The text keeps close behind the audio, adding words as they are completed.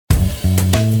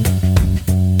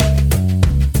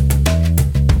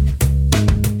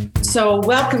So,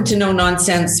 welcome to No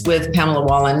Nonsense with Pamela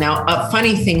Wallin. Now, a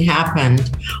funny thing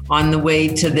happened on the way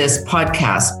to this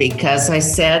podcast because I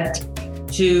said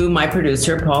to my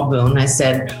producer, Paul Boone, I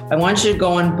said, I want you to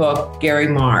go and book Gary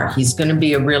Mar. He's going to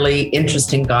be a really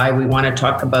interesting guy. We want to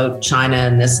talk about China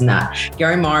and this and that.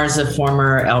 Gary Mar is a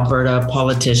former Alberta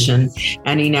politician,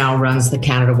 and he now runs the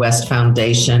Canada West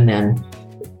Foundation. And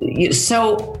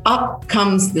so up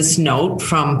comes this note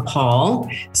from Paul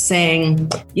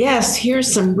saying, yes,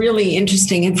 here's some really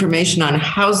interesting information on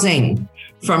housing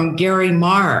from Gary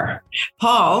Mar.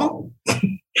 Paul,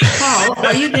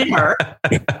 are you there?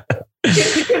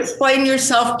 Could you explain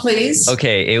yourself, please?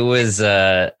 Okay, it was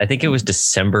I think it was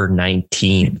December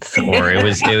 19th, or it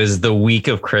was the week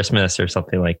of Christmas or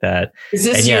something like that. Is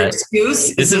this your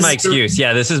excuse? This is my excuse.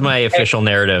 Yeah, this is my official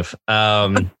narrative.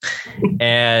 And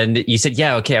you said,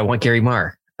 yeah, okay, I want Gary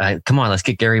Mar. Come on, let's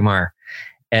get Gary Mar.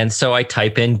 And so I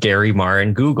type in Gary Mar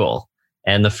in Google,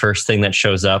 and the first thing that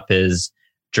shows up is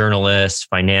journalist,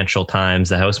 Financial Times,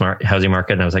 the housing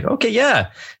market. And I was like, okay,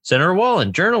 yeah, Senator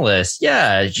Wallin, journalist.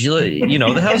 Yeah,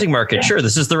 the housing market. Sure,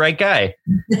 this is the right guy.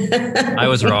 I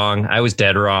was wrong. I was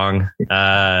dead wrong.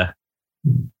 I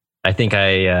think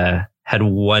I had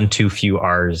one too few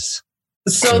R's.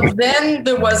 So then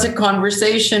there was a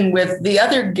conversation with the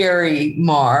other Gary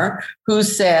Mar who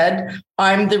said,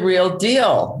 I'm the real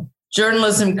deal.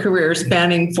 Journalism career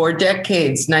spanning 4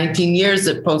 decades, 19 years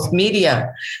at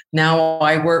Postmedia. Now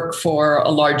I work for a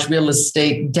large real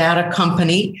estate data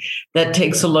company that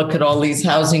takes a look at all these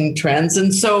housing trends.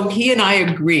 And so he and I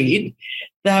agreed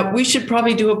that we should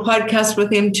probably do a podcast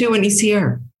with him too. And he's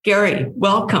here. Gary,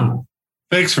 welcome.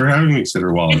 Thanks for having me,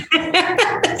 Senator Wallin.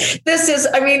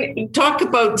 Talk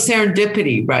about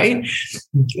serendipity, right?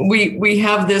 We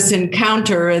have this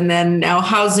encounter, and then now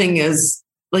housing is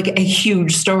like a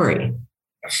huge story.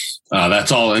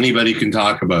 That's all anybody can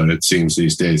talk about, it seems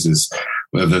these days, is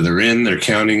whether they're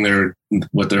counting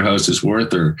what their house is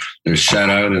worth, or they're shut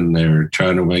out and they're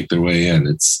trying to make their way in.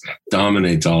 It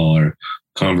dominates all our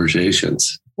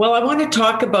conversations. Well, I want to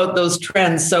talk about those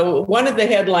trends. So one of the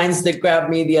headlines that grabbed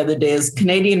me the other day is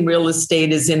Canadian real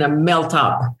estate is in a melt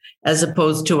up as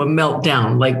opposed to a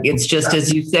meltdown. Like, it's just,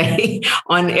 as you say,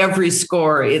 on every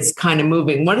score, it's kind of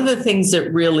moving. One of the things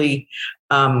that really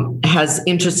has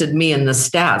interested me in the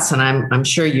stats, and I'm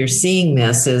sure you're seeing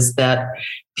this, is that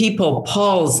people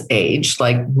Paul's age,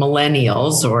 like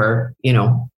millennials or,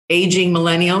 aging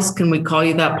millennials, can we call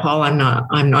you that, Paul?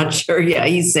 I'm not sure. Yeah,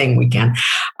 he's saying we can,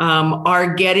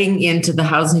 are getting into the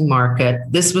housing market.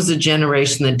 This was a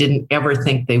generation that didn't ever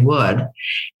think they would.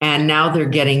 And now they're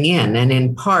getting in. And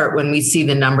in part, when we see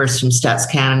the numbers from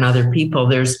StatsCan and other people,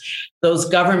 there's those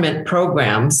government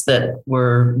programs that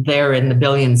were there in the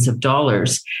billions of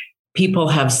dollars. People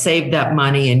have saved that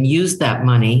money and used that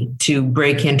money to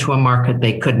break into a market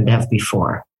they couldn't have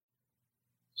before.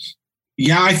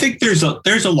 Yeah, I think there's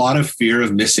a lot of fear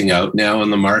of missing out now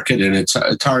in the market, and it's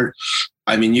hard.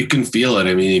 I mean, you can feel it.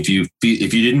 I mean, if you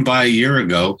didn't buy a year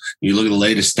ago, you look at the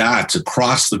latest stats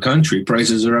across the country,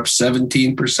 prices are up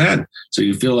 17%. So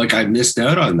you feel like I missed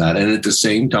out on that. And at the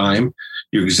same time,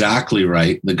 you're exactly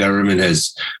right. The government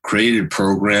has created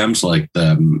programs like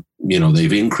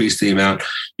they've increased the amount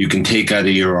you can take out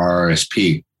of your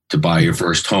RRSP to buy your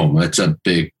first home. That's a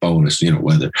big bonus.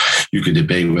 Whether you could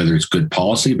debate whether it's good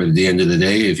policy, but at the end of the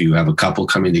day, if you have a couple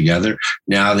coming together,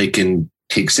 now they can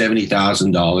take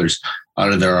 $70,000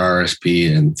 out of their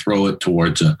RSP and throw it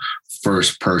towards a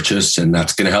first purchase, and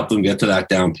that's going to help them get to that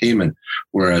down payment.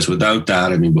 Whereas without that,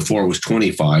 before it was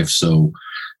 25, so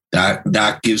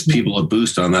that gives people a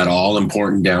boost on that all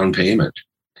important down payment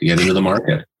to get into the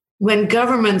market. When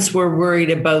governments were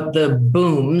worried about the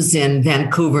booms in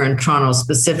Vancouver and Toronto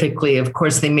specifically, of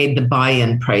course, they made the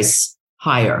buy-in price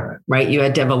higher, right? You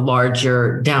had to have a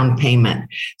larger down payment.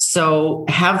 So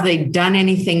have they done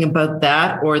anything about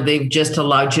that, or they've just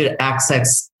allowed you to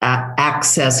access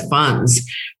funds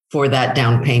for that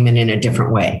down payment in a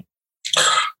different way?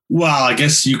 Well, I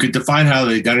guess you could define how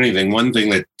they've done anything. One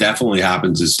thing that definitely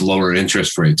happens is lower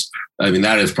interest rates.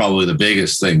 That is probably the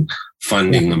biggest thing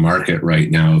funding the market right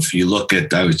now. If you look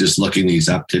at, I was just looking these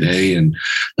up today, and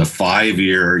the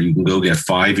 5-year, you can go get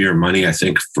 5-year money, I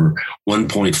think, for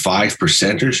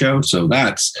 1.5% or so. So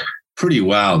that's pretty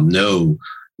well no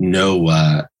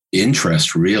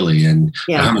interest really. And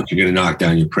how much you're going to knock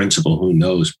down your principal, who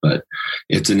knows? But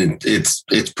it's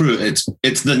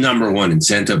the number one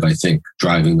incentive, I think,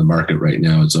 driving the market right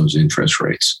now is those interest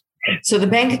rates. So the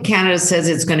Bank of Canada says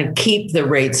it's going to keep the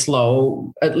rates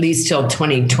low at least till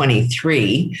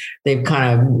 2023. They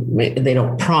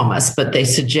don't promise, but they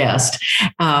suggest.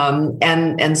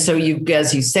 And so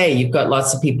as you say, you've got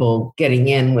lots of people getting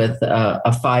in with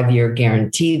a 5-year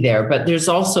guarantee there. But there's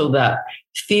also that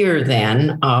fear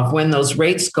then of when those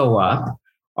rates go up,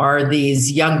 are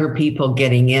these younger people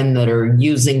getting in that are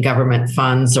using government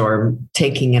funds or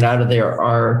taking it out of their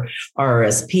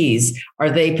RRSPs? Are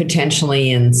they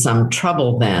potentially in some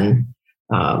trouble then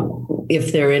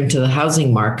if they're into the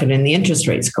housing market and the interest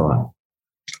rates go up?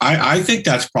 I think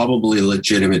that's probably a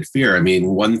legitimate fear. I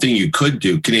mean, one thing you could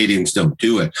do, Canadians don't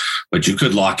do it, but you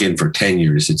could lock in for 10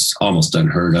 years. It's almost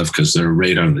unheard of because their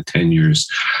rate on the 10 years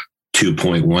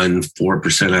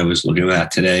 2.14% I was looking at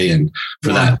that today. And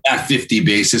for that 50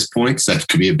 basis points, that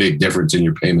could be a big difference in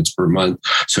your payments per month.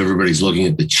 So everybody's looking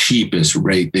at the cheapest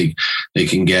rate they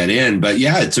can get in. But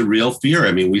yeah, it's a real fear.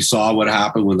 I mean, we saw what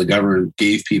happened when the government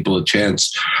gave people a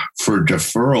chance for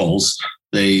deferrals.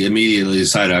 They immediately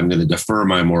decided, I'm going to defer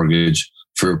my mortgage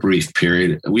for a brief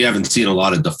period. We haven't seen a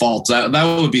lot of defaults. That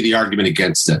would be the argument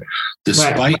against it.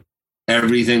 Despite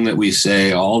everything that we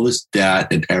say, all this debt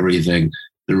and everything,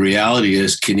 the reality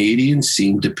is Canadians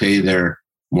seem to pay their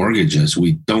mortgages.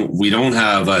 We don't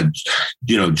have a,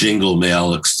 jingle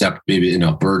mail, except maybe in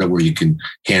Alberta where you can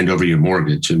hand over your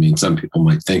mortgage. I mean, some people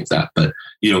might think that, but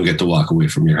you don't get to walk away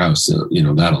from your house. So,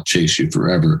 that'll chase you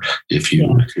forever if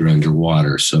you're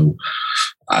underwater. So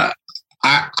I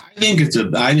think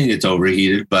it's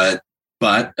overheated, but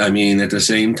I mean, at the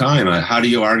same time, how do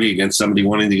you argue against somebody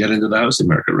wanting to get into the housing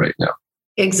market right now?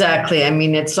 Exactly. I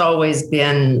mean, it's always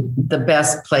been the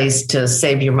best place to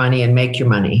save your money and make your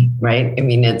money, right? I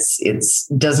mean, it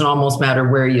doesn't almost matter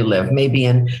where you live. Maybe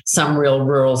in some real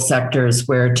rural sectors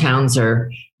where towns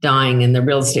are dying and the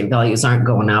real estate values aren't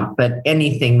going up, but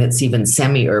anything that's even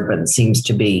semi-urban seems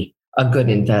to be a good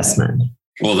investment.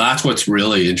 Well, that's what's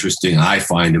really interesting, I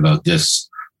find, about this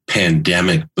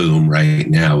pandemic boom right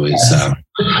now is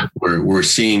we're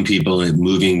seeing people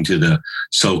moving to the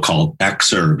so-called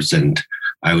exurbs. And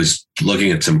I was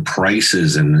looking at some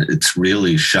prices and it's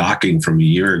really shocking. From a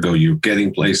year ago, you're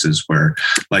getting places where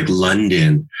like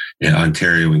London,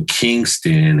 Ontario, and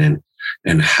Kingston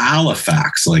and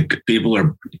Halifax, like people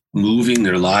are moving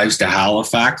their lives to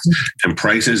Halifax and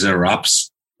prices are up.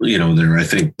 They're up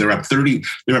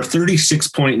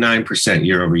 36.9%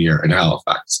 year over year in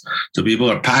Halifax. So people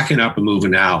are packing up and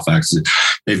moving to Halifax.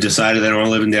 They've decided they don't want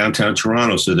to live in downtown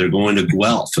Toronto, so they're going to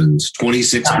Guelph, and it's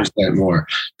 26% more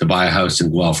to buy a house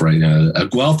in Guelph right now. A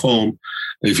Guelph home,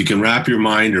 if you can wrap your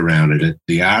mind around it,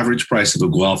 the average price of a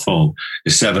Guelph home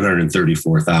is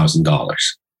 $734,000.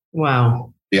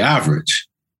 Wow. The average.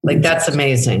 Like, that's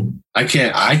amazing. I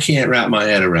can't wrap my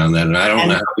head around that. And I don't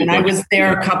know how and I was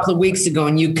there a couple of weeks ago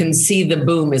and you can see the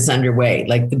boom is underway,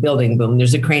 like the building boom.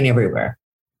 There's a crane everywhere.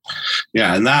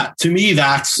 Yeah. And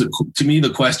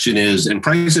the question is, and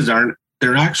prices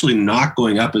they're actually not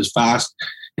going up as fast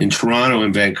in Toronto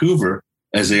and Vancouver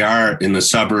as they are in the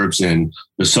suburbs and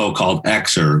the so-called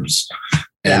exurbs.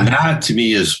 And that to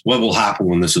me is what will happen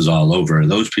when this is all over.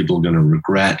 Those people are going to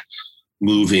regret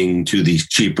moving to these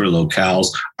cheaper locales.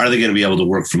 Are they going to be able to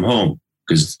work from home?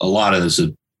 Because a lot of this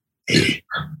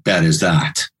is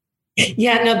that.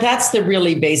 Yeah, no, that's the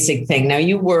really basic thing. Now,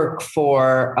 you work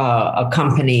for a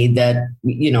company that,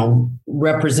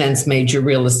 represents major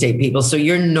real estate people. So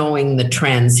you're knowing the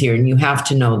trends here and you have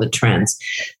to know the trends.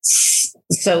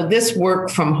 So this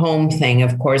work from home thing,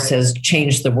 of course, has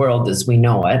changed the world as we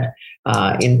know it.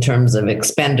 In terms of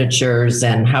expenditures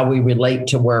and how we relate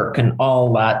to work and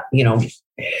all that,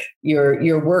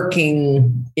 you're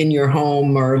working in your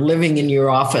home or living in your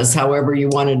office, however you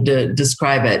wanted to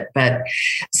describe it. But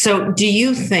so do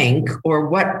you think, or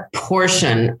what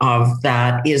portion of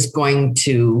that is going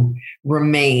to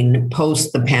remain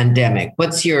post the pandemic?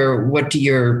 What do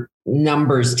your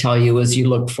numbers tell you as you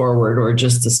look forward, or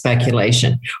just the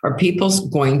speculation? Are people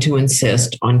going to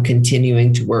insist on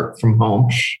continuing to work from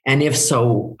home? And if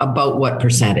so, about what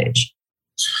percentage?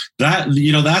 That's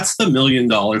the $1 million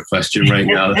question right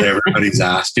now that everybody's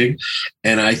asking.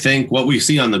 And I think what we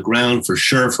see on the ground for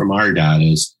sure from our data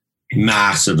is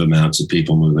massive amounts of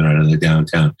people moving out of the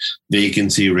downtown.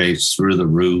 Vacancy rates through the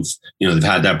roof. They've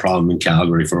had that problem in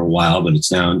Calgary for a while, but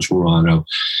it's now in Toronto.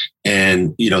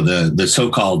 And, the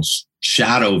so-called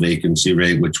shadow vacancy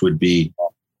rate, which would be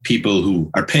people who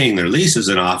are paying their leases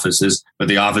in offices, but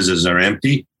the offices are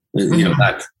empty.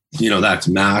 That's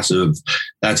massive.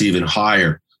 That's even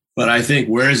higher. But I think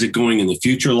where is it going in the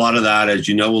future? A lot of that, as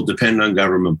you know, will depend on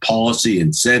government policy,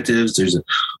 incentives. There's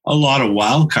a lot of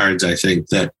wild cards, I think,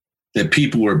 that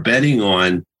people were betting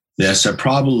on this are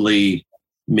probably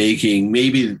making,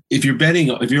 maybe if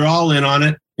you're all in on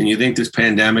it and you think this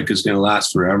pandemic is going to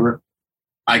last forever,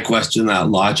 I question that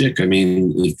logic. I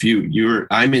mean, if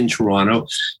I'm in Toronto,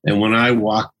 and when I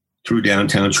walk through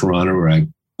downtown Toronto, or I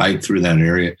bike through that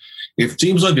area, it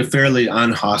seems like a fairly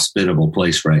unhospitable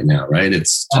place right now, right?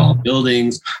 It's tall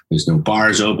buildings. There's no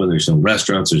bars open. There's no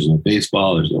restaurants. There's no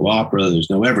baseball. There's no opera. There's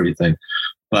no everything.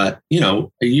 But, a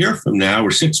year from now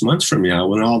or 6 months from now,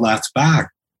 when all that's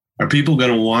back, are people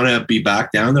going to want to be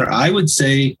back down there? I would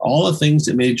say all the things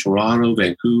that made Toronto,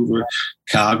 Vancouver,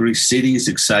 Calgary cities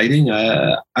exciting,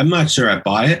 I'm not sure I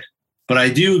buy it. But I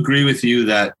do agree with you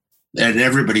that, and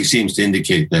everybody seems to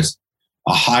indicate this,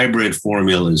 a hybrid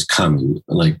formula is coming,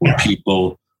 like where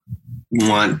people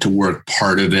want to work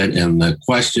part of it. And the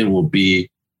question will be,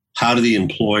 how does the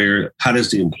employer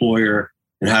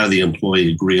and how do the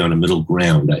employee agree on a middle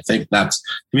ground? I think that's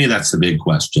the big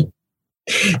question.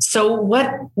 So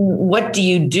what do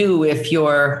you do if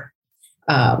you're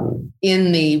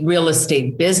in the real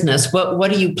estate business?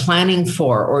 What are you planning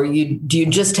for? Or do you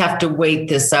just have to wait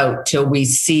this out till we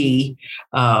see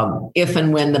if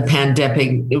and when the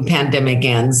pandemic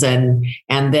ends, and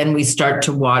then we start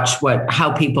to watch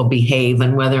how people behave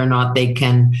and whether or not they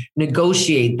can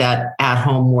negotiate that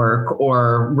at-home work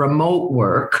or remote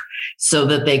work so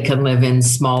that they can live in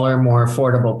smaller, more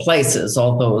affordable places?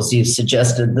 Although, as you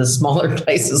suggested, the smaller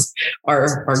places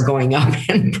are going up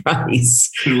in price.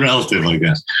 Relative, I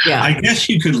guess. Yeah. I guess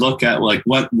you could look at like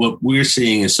what we're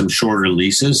seeing is some shorter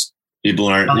leases. People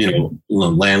aren't,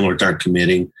 landlords aren't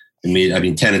committing.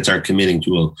 Tenants aren't committing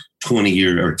to a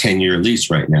 20-year or 10-year lease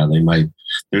right now.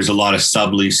 There's a lot of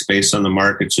sublease space on the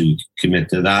market, so you can commit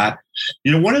to that.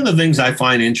 One of the things I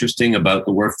find interesting about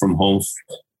the work from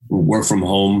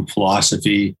home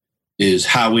philosophy is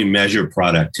how we measure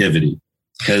productivity.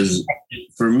 Because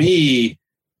for me,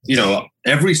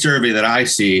 every survey that I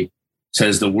see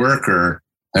says the worker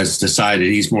has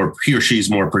decided he or she's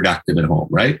more productive at home,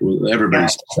 right? Everybody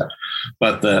says that.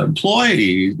 But the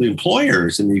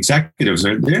employers and the executives,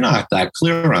 they're not that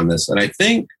clear on this. And I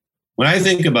think when I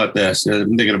think about this,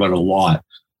 I'm thinking about it a lot.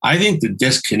 I think the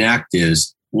disconnect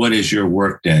is, what is your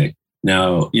work day?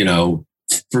 Now,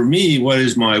 for me, what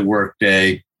is my work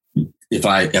day if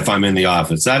I'm in the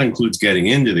office? That includes getting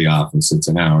into the office. It's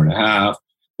an hour and a half.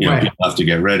 Right. People have to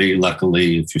get ready.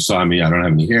 Luckily, if you saw me, I don't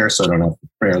have any hair, so I don't have to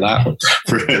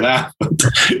prepare that.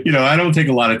 I don't take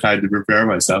a lot of time to prepare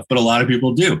myself, but a lot of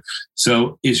people do.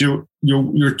 So is your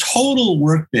total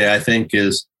work day, I think,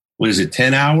 is,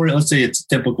 10 hours? Let's say it's a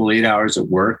typical 8 hours at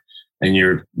work, and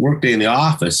your work day in the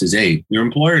office is 8. Your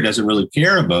employer doesn't really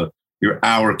care about your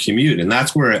hour commute. And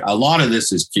that's where a lot of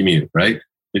this is commute, right?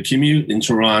 The commute in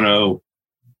Toronto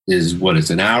is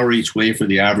it's an hour each way for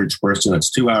the average person.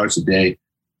 That's 2 hours a day.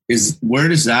 Where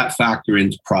does that factor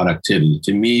into productivity?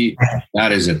 To me,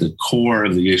 that is at the core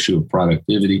of the issue of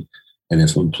productivity. And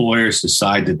if employers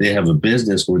decide that they have a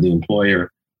business where the employee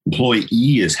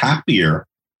is happier,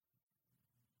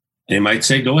 they might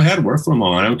say, go ahead, work from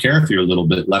home. I don't care if you're a little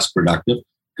bit less productive,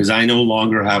 because I no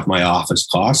longer have my office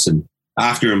costs. And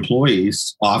after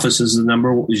employees, office is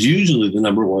usually the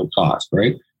number one cost,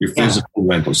 right? Your physical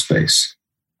rental space.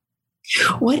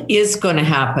 What is going to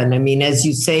happen? As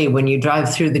you say, when you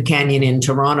drive through the canyon in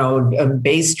Toronto,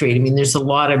 Bay Street, there's a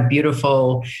lot of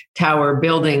beautiful tower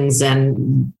buildings,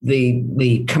 and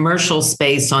the commercial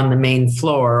space on the main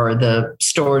floor, or the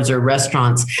stores or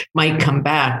restaurants, might come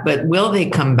back. But will they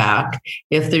come back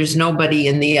if there's nobody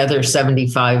in the other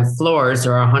 75 floors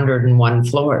or 101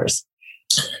 floors?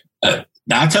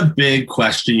 That's a big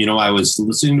question. I was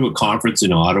listening to a conference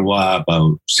in Ottawa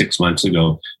about 6 months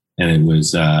ago, and it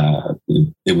was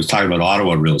talking about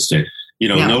Ottawa real estate.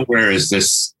 Nowhere is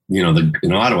this, in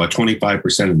Ottawa,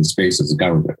 25% of the space is the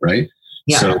government, right?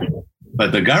 Yeah. So,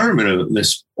 but the government of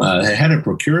this head of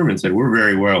procurement said, we're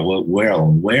very well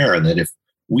aware that if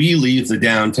we leave the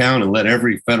downtown and let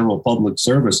every federal public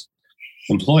service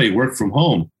employee work from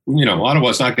home,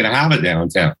 Ottawa's not going to have a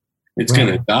downtown. It's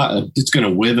going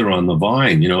to wither on the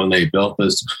vine, and they built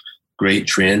this great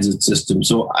transit system.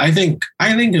 So I think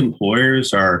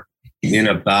employers are in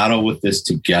a battle with this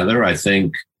together. I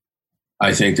think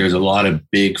there's a lot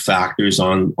of big factors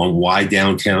on why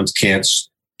downtowns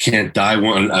can't die.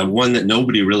 One that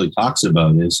nobody really talks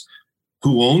about is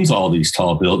who owns all these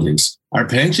tall buildings. Our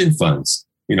pension funds,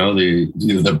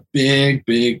 the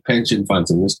big pension funds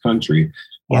in this country.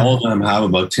 Yeah. All of them have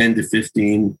about 10 to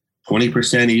 15,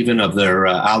 20% even of their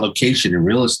allocation in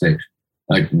real estate.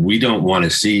 Like, we don't want to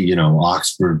see,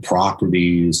 Oxford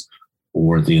Properties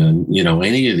or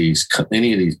any of these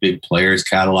big players,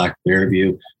 Cadillac,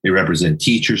 Fairview. They represent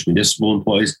teachers, municipal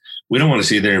employees. We don't want to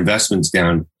see their investments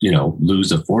down,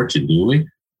 lose a fortune, do we?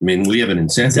 I mean, we have an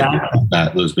incentive to keep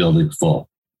those buildings full.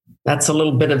 That's a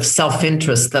little bit of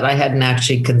self-interest that I hadn't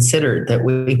actually considered, that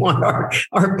we want our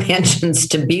pensions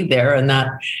to be there. And that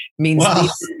means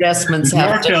these investments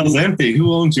have Yorkdale's empty.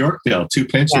 Who owns Yorkdale? 2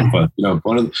 pension funds.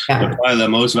 One of probably the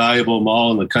most valuable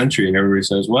mall in the country. And everybody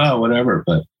says, well, whatever.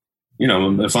 But,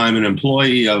 if I'm an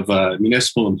employee of a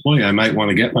municipal employee, I might want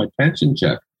to get my pension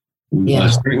check.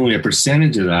 Certainly a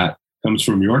percentage of that comes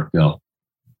from Yorkdale.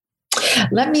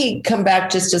 Let me come back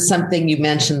just to something you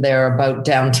mentioned there about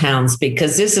downtowns,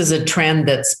 because this is a trend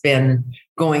that's been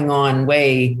going on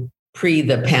way pre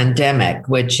the pandemic,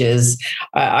 which is,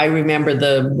 I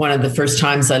remember one of the first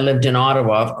times I lived in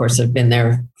Ottawa. Of course, I've been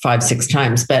there 5-6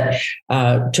 times, but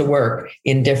to work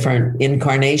in different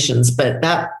incarnations. But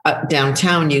that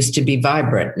downtown used to be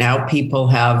vibrant. Now people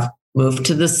have moved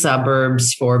to the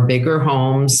suburbs for bigger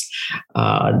homes.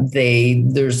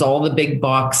 There's all the big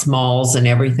box malls and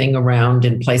everything around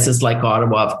in places like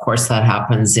Ottawa. Of course, that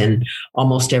happens in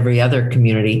almost every other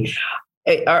community.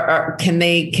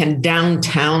 Can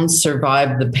downtown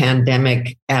survive the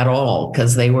pandemic at all?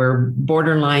 Because they were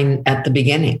borderline at the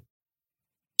beginning.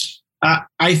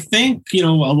 I think, a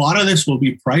lot of this will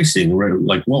be pricing.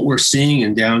 Like what we're seeing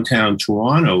in downtown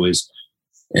Toronto is,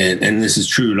 and this is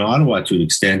true in Ottawa to an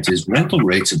extent, is rental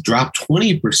rates have dropped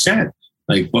 20%.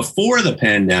 Like before the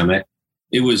pandemic,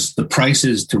 it was the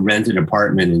prices to rent an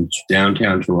apartment in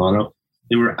downtown Toronto.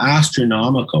 They were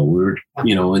astronomical. We were,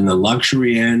 in the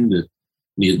luxury end,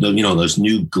 those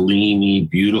new gleamy,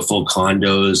 beautiful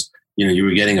condos. You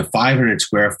were getting a 500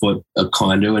 square foot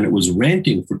condo and it was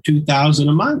renting for $2,000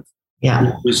 a month.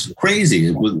 Yeah. It was crazy.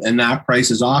 And that price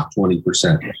is off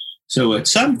 20%. So at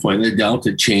some point, the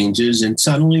delta changes and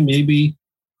suddenly maybe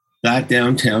that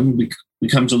downtown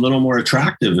becomes a little more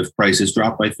attractive if prices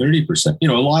drop by 30%.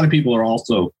 A lot of people are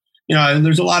also,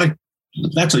 there's a lot of,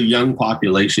 that's a young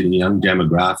population, a young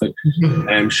demographic. Mm-hmm. And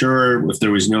I'm sure if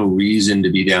there was no reason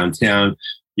to be downtown,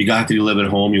 you got to live at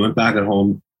home. You went back at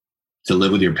home to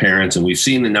live with your parents. And we've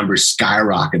seen the numbers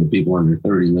skyrocket of people under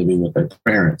 30 living with their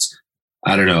parents.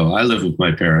 I don't know. I live with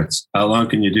my parents. How long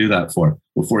can you do that for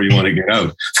before you want to get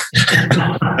out?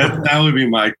 that would be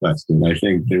my question. I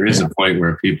think there is a point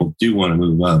where people do want to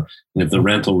move out. And if the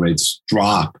rental rates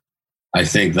drop, I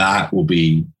think there'll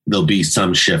be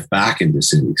some shift back into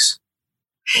cities.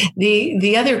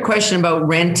 The other question about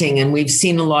renting, and we've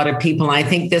seen a lot of people, and I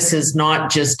think this is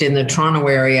not just in the Toronto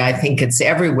area, I think it's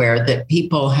everywhere, that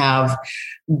people have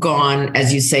gone,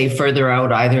 as you say, further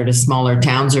out, either to smaller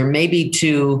towns or maybe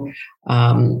to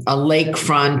a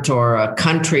lakefront or a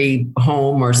country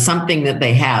home or something that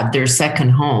they had, their second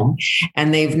home.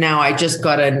 And they've now, I just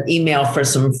got an email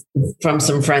from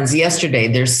some friends yesterday.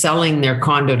 They're selling their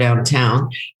condo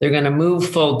downtown. They're going to move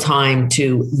full time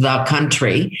to the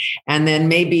country and then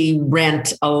maybe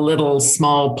rent a little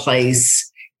small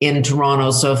place in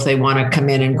Toronto. So if they want to come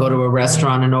in and go to a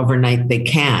restaurant and overnight, they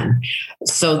can.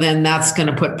 So then that's going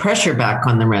to put pressure back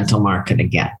on the rental market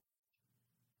again.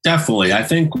 Definitely. I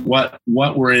think what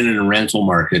we're in a rental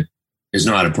market is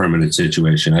not a permanent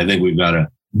situation. I think we've got an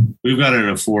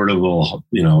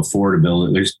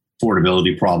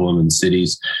affordability problem in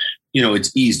cities.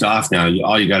 It's eased off now.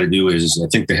 All you got to do is, I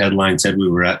think the headline said we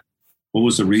were at, what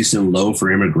was the recent low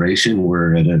for immigration?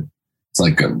 We're at it's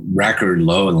like a record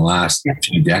low in the last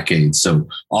few decades. So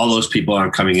all those people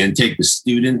aren't coming in. Take the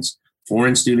students,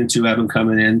 foreign students who haven't come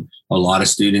in, a lot of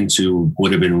students who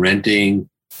would have been renting,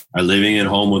 are living at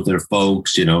home with their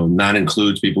folks, and that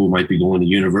includes people who might be going to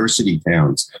university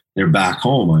towns. They're back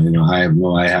home.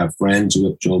 I have friends who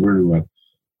have children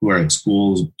who are at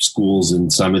schools in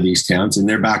some of these towns, and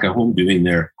they're back at home doing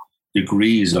their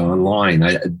degrees online.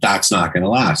 That's not going to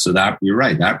last. So that, you're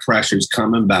right, that pressure's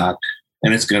coming back,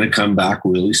 and it's going to come back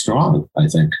really strong, I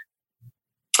think.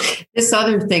 This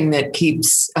other thing that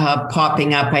keeps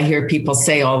popping up, I hear people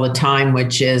say all the time,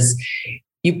 which is,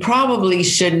 you probably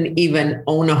shouldn't even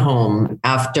own a home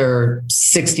after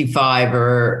 65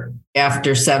 or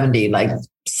after 70. Like,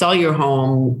 sell your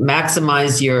home,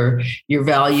 maximize your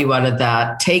value out of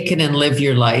that, take it and live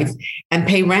your life and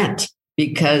pay rent,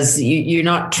 because you're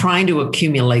not trying to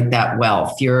accumulate that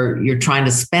wealth. You're trying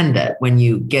to spend it when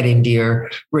you get into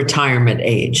your retirement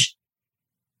age.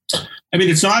 I mean,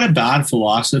 it's not a bad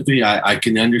philosophy. I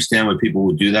can understand why people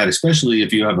would do that, especially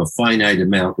if you have a finite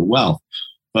amount of wealth.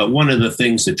 But one of the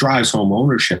things that drives home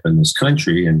ownership in this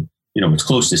country, and it's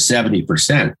close to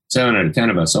 70%, 7 out of 10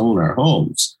 of us own our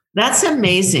homes. That's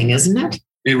amazing, isn't it?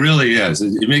 It really is.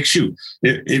 It makes you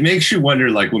wonder,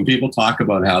 like when people talk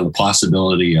about how the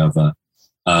possibility of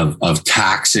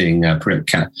taxing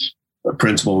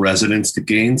principal residence to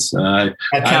gains. I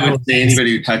would say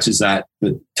anybody who touches that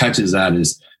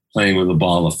playing with a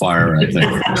ball of fire, I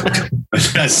think.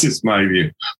 That's just my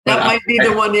view. That might be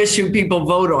the one issue people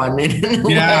vote on.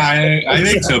 Yeah, I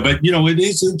think so. But, it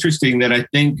is interesting that I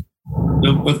think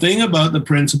the thing about the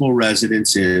principal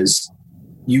residence is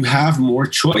you have more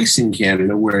choice in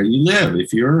Canada where you live.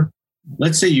 If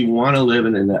let's say you want to live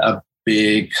in a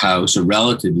big house, a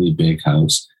relatively big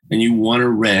house, and you want to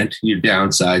rent, you're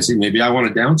downsizing. Maybe I want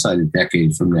to downsize a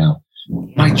decade from now.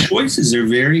 My choices are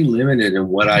very limited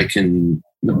in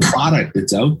the product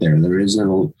that's out there. There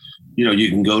isn't, you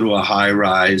can go to a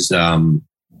high-rise tower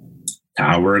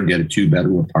and get a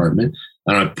 2-bedroom apartment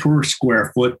on a per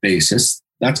square foot basis.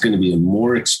 That's going to be a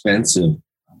more expensive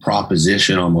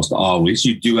proposition almost always.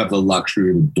 You do have the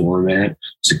luxury of a doormat,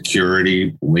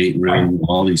 security, weight room,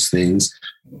 all these things.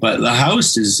 But the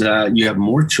house is, you have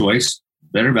more choice,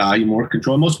 better value, more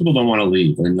control. Most people don't want to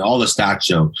leave. And all the stats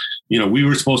show, we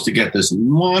were supposed to get this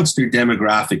monster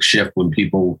demographic shift when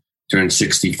people turned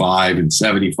 65 and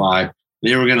 75.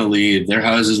 They were going to leave. Their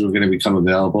houses were going to become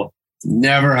available.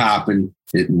 Never happened.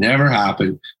 It never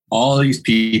happened. All these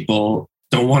people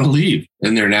don't want to leave.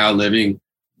 And they're now doing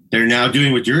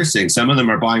what you're saying. Some of them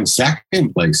are buying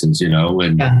second places, or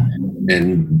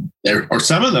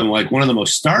some of them, like one of the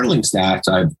most startling stats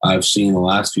I've seen in the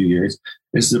last few years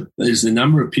is the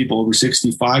number of people over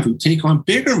 65 who take on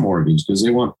bigger mortgages because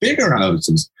they want bigger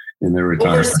houses in their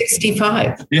retirement. Over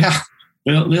 65. Yeah.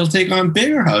 They'll take on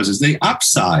bigger houses. They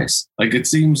upsize. Like, it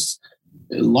seems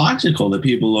logical that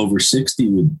people over 60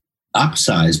 would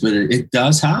upsize, but it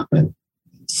does happen.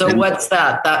 So what's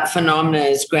that? That phenomenon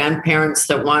is grandparents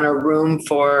that want a room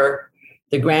for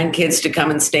the grandkids to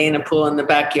come and stay in a pool in the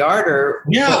backyard, or?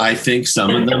 Yeah, I think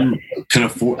some of them can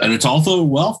afford, and it's also a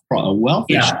wealth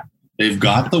issue. They've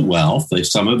got the wealth.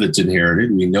 Some of it's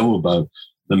inherited. We know about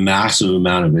the massive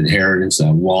amount of inheritance,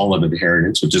 that wall of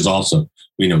inheritance, which is also,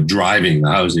 driving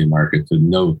the housing market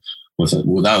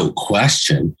without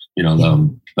question.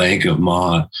 The bank of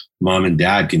mom and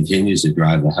dad continues to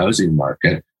drive the housing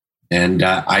market. And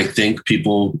I think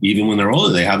people, even when they're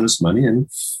older, they have this money, and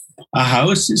a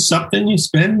house is something you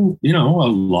spend, a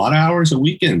lot of hours a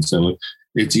weekend. So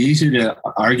it's easy to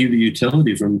argue the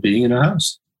utility from being in a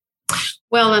house.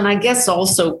 Well, and I guess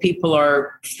also people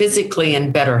are physically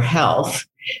in better health.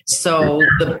 So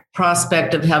the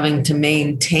prospect of having to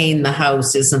maintain the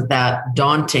house isn't that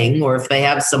daunting, or if they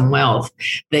have some wealth,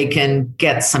 they can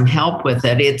get some help with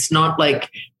it. It's not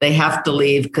like they have to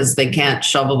leave because they can't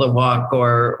shovel the walk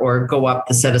or go up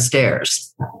the set of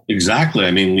stairs. Exactly.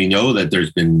 I mean, we know that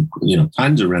there's been,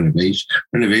 tons of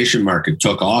renovation market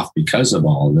took off because of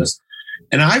all of this.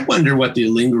 And I wonder what the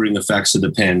lingering effects of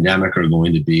the pandemic are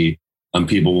going to be on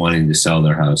people wanting to sell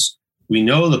their house. We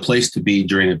know the place to be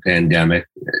during a pandemic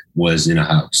was in a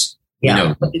house.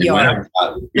 Yeah, with the yard.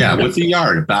 With the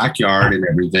yard, a backyard and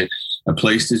everything. A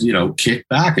place to, kick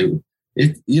back.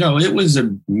 It was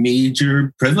a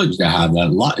major privilege to have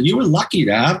that. You were lucky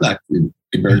to have that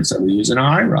compared to somebody who's in a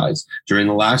high rise during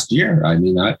the last year. I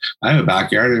mean, I have a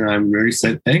backyard and I'm very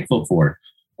thankful for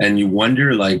it. And you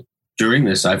wonder, like, during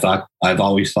this, I've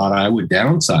always thought I would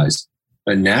downsize.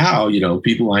 But now,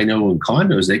 people I know in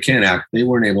condos, they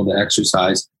weren't able to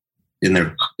exercise in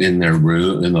their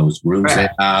room, in those rooms. Right.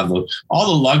 They have all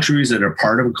the luxuries that are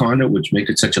part of a condo, which make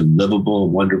it such a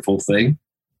livable, wonderful thing.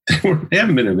 They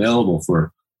haven't been available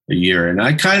for a year. And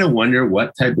I kind of wonder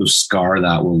what type of scar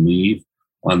that will leave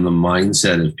on the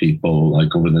mindset of people,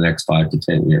 like, over the next 5 to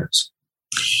 10 years.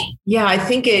 Yeah, I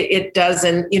think it does.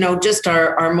 And, just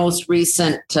our most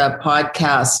recent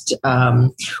podcast,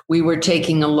 we were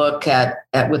taking a look at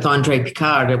with Andre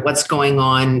Picard at what's going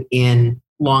on in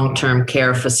long-term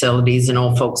care facilities and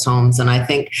old folks' homes. And I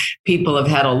think people have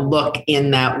had a look in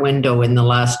that window in the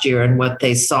last year, and what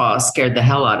they saw scared the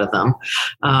hell out of them.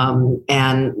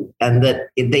 And that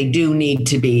they do need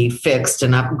to be fixed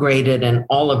and upgraded and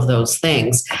all of those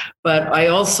things. But I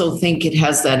also think it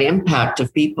has that impact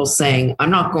of people saying, I'm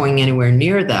not going anywhere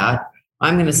near that.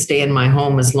 I'm going to stay in my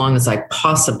home as long as I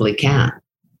possibly can.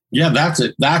 Yeah,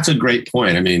 that's a great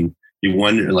point. I mean, you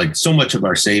wonder, like, so much of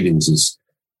our savings is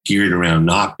geared around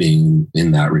not being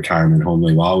in that retirement home.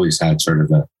 We've always had sort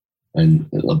of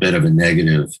a bit of a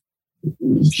negative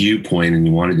viewpoint, and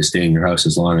you wanted to stay in your house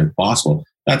as long as possible.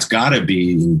 That's got to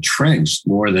be entrenched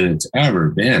more than it's ever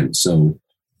been. So,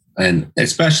 and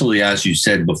especially as you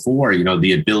said before,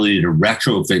 the ability to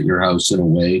retrofit your house in a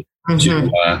way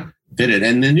to fit it.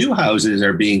 And the new houses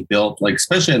are being built, like,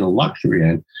 especially in the luxury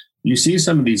end. You see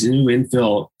some of these new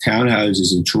infill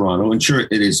townhouses in Toronto, and sure,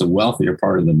 it is a wealthier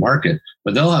part of the market,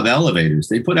 but they'll have elevators.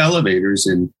 They put elevators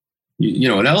in,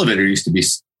 an elevator used to be,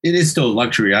 it is still a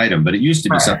luxury item, but it used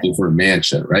to be something for a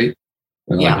mansion, right?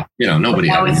 Yeah. Nobody.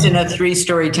 Now it's in a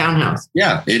 3-story townhouse.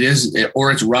 Yeah, it is.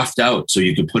 Or it's roughed out so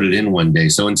you can put it in one day.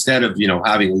 So instead of,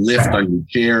 having a lift on your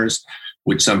chairs,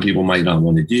 which some people might not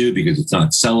want to do because it's not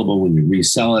sellable when you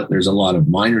resell it, there's a lot of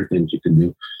minor things you can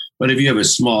do. But if you have a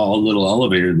small little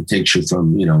elevator that takes you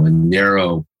from, a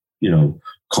narrow,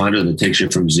 condo that takes you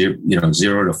from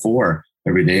 0 to 4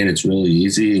 every day, and it's really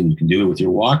easy and you can do it with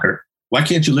your walker, why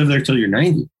can't you live there till you're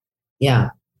 90? Yeah.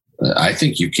 I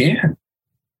think you can.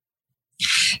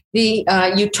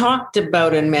 You talked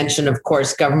about and mentioned, of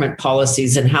course, government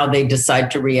policies and how they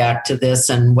decide to react to this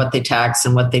and what they tax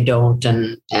and what they don't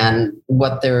and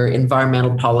what their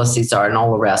environmental policies are and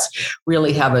all the rest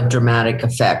really have a dramatic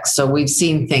effect. So we've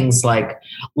seen things like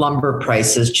lumber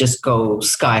prices just go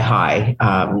sky high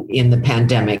in the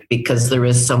pandemic because there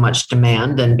is so much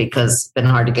demand and because it's been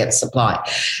hard to get supply.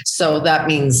 So that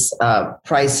means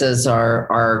prices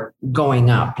are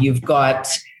going up. You've got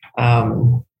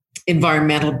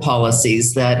environmental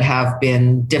policies that have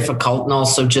been difficult and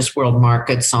also just world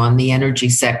markets on the energy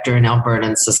sector in Alberta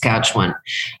and Saskatchewan,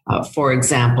 for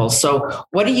example. So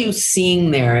what are you seeing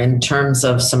there in terms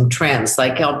of some trends?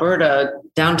 Like Alberta,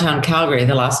 downtown Calgary,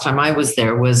 the last time I was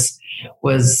there was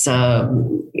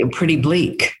pretty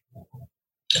bleak.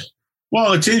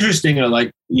 Well, it's interesting,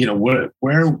 where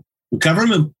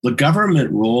the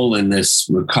government role in this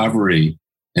recovery,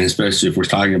 and especially if we're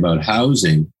talking about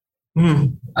housing,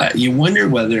 you wonder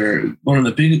whether it's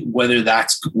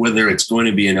going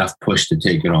to be enough push to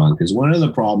take it on. Because one of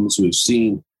the problems we've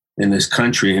seen in this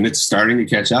country, and it's starting to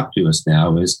catch up to us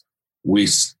now, is we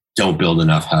don't build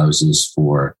enough houses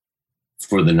for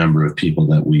the number of people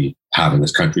that we have in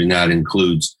this country. And that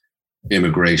includes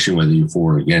immigration, whether you're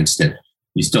for or against it.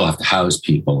 You still have to house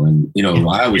people. And,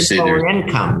 I always say there's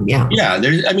income. Yeah. Yeah.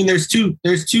 There's two,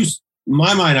 in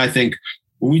my mind, I think,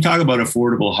 when we talk about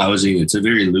affordable housing, it's a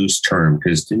very loose term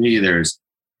because to me, there's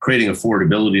creating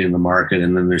affordability in the market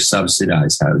and then there's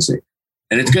subsidized housing.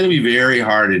 And it's going to be very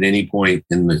hard at any point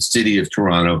in the city of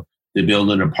Toronto to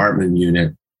build an apartment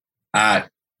unit and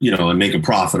make a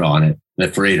profit on it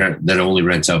that only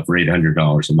rents out for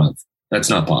 $800 a month. That's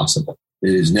not possible.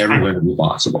 It is never going to be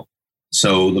possible.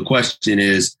 So the question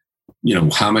is,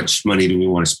 how much money do we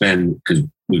want to spend because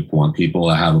we want people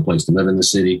to have a place to live in the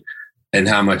city? And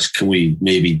how much can we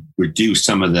maybe reduce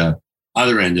some of the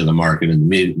other end of the market and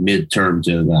the midterm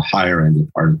to the higher end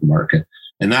of part of the market?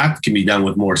 And that can be done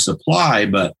with more supply.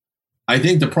 But I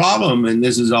think the problem, and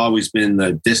this has always been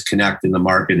the disconnect in the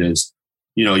market, is,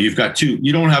 you've got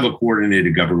you don't have a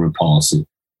coordinated government policy.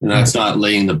 And that's not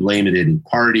laying the blame at any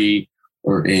party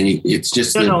or any, it's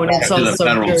just it's also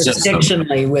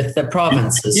jurisdictionally with the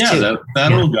provinces. Yeah, the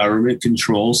federal government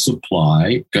controls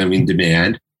supply,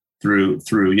 demand, through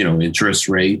interest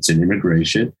rates and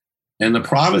immigration, and the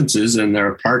provinces and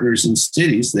their partners in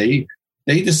cities, they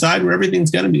decide where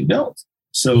everything's going to be built.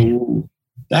 So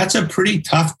that's a pretty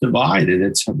tough divide, and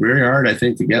it's very hard, I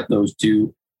think, to get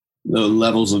the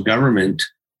levels of government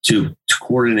to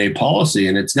coordinate policy.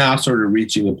 And it's now sort of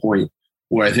reaching a point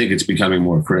where I think it's becoming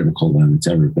more critical than it's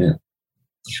ever been.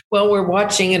 Well, we're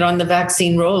watching it on the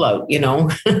vaccine rollout.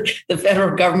 The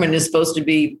federal government is supposed to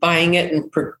be buying it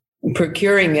and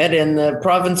procuring it, and the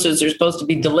provinces are supposed to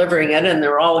be delivering it, and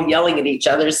they're all yelling at each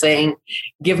other saying,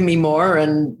 give me more,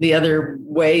 and the other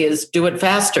way is do it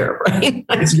faster, right?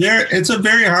 It's a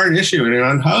very hard issue. And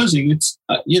on housing, it's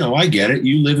I get it.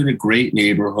 You live in a great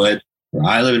neighborhood, or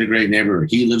I live in a great neighborhood, or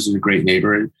he lives in a great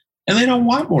neighborhood, and they don't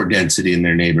want more density in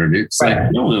their neighborhood. It's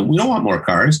like, no, we don't want more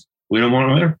cars, we don't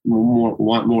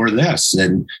want more of this.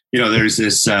 And there's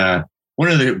this one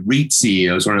of the REIT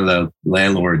CEOs, one of the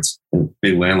landlords,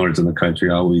 big landlords in the country,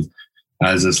 always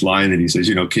has this line that he says,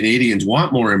 Canadians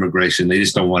want more immigration. They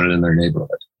just don't want it in their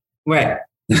neighborhood. Right.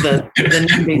 The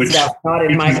stuff, not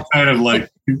in my kind of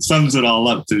like, it sums it all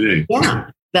up to me.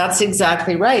 Yeah, that's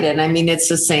exactly right. And it's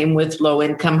the same with low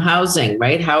income housing,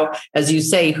 right? How, as you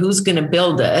say, who's going to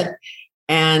build it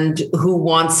and who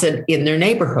wants it in their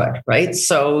neighborhood, right?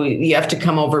 So you have to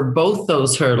come over both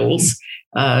those hurdles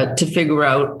to figure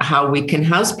out how we can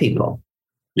house people.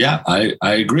 Yeah, I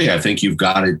agree. I think you've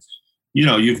got to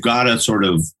sort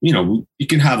of, you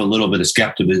can have a little bit of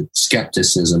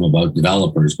skepticism about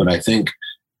developers, but I think,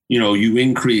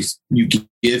 you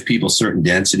give people certain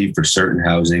density for certain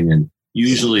housing, and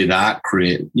usually that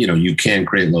you can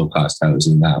create low cost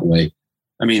housing that way.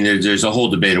 There's a whole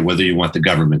debate of whether you want the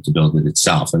government to build it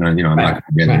itself. And, I'm not going to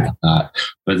get into that,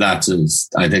 but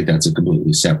I think that's a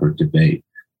completely separate debate.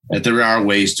 That there are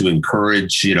ways to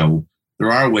encourage,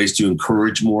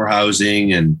 more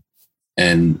housing, and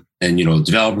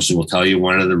developers will tell you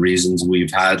one of the reasons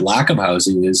we've had lack of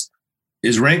housing is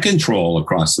is rent control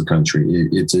across the country.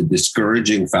 It's a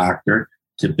discouraging factor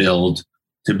to build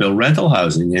rental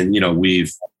housing. And, you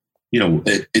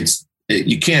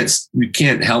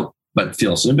can't help but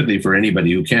feel sympathy for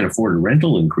anybody who can't afford a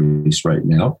rental increase right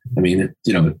now. I mean,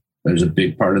 there's a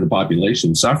big part of the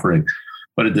population suffering,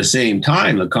 but at the same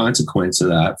time, the consequence of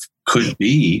that could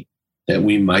be that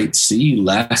we might see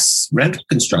less rental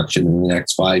construction in the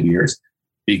next 5 years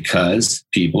because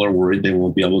people are worried they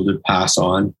won't be able to pass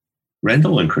on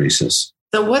rental increases.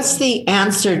 So what's the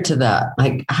answer to that?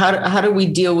 Like, how do we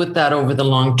deal with that over the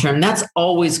long term? That's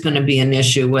always going to be an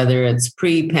issue, whether it's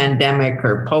pre-pandemic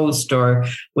or post or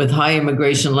with high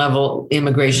immigration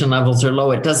levels or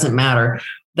low, it doesn't matter.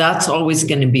 That's always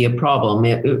going to be a problem.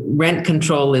 Rent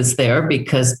control is there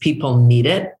because people need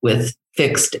it with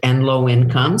fixed and low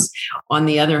incomes. On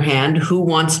the other hand, who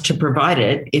wants to provide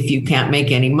it if you can't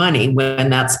make any money when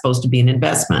that's supposed to be an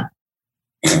investment?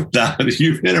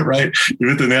 You've hit it right. You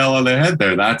hit the nail on the head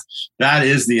there. That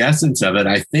is the essence of it.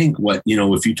 I think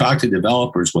if you talk to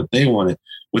developers, what they want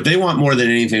more than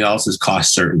anything else is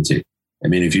cost certainty. I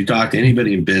mean, if you talk to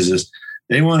anybody in business,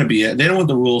 they don't want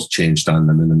the rules changed on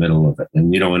them in the middle of it.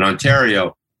 And, in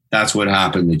Ontario, that's what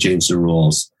happened. They changed the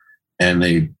rules and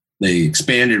they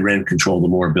expanded rent control to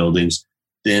more buildings.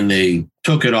 Then they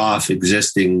took it off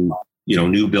existing,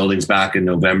 new buildings back in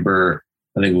November,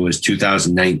 I think it was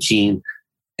 2019.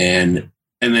 And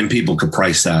then people could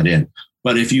price that in.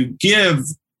 But if you give,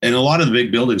 and a lot of the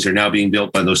big buildings are now being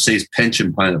built by those safe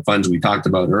pension funds we talked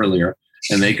about earlier,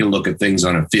 and they can look at things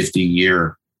on a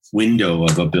 50-year window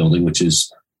of a building, which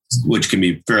can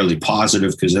be fairly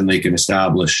positive because then they can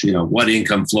establish, what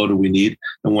income flow do we need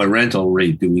and what rental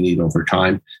rate do we need over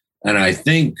time. And I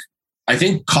think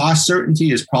cost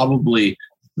certainty is probably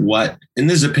and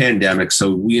this is a pandemic,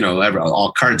 so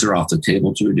all cards are off the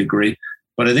table to a degree.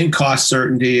 But I think cost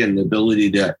certainty and the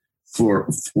ability for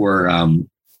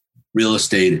real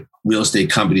estate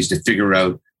companies to figure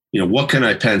out, what can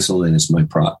I pencil in as my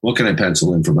profit? What can I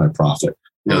pencil in for my profit?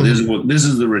 This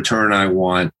is the return I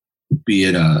want, be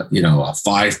it a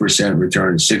 5%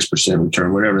 return, 6%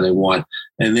 return, whatever they want.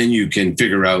 And then you can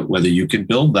figure out whether you can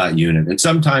build that unit. And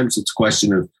sometimes it's a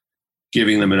question of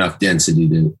giving them enough density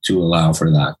to allow for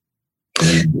that.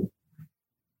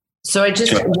 So I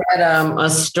just read a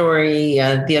story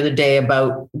the other day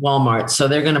about Walmart. So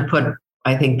they're going to put,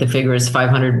 I think the figure is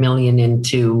 $500 million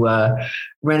into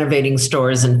renovating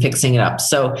stores and fixing it up.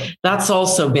 So that's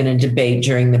also been a debate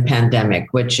during the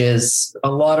pandemic, which is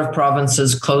a lot of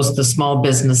provinces closed the small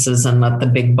businesses and let the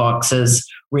big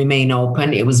boxes remain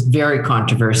open. It was very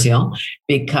controversial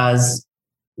because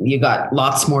you got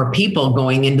lots more people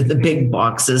going into the big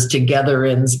boxes together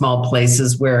in small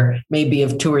places where maybe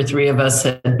if 2 or 3 of us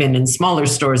had been in smaller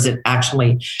stores, it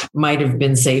actually might have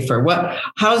been safer.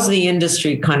 How's the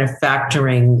industry kind of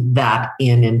factoring that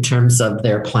in terms of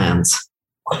their plans?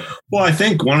 Well, I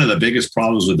think one of the biggest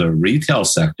problems with the retail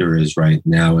sector is right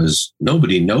now is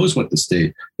nobody knows what the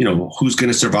state, who's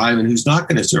going to survive and who's not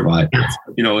going to survive. And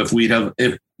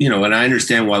I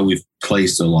understand why we've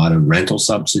placed a lot of rental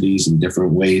subsidies in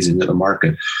different ways into the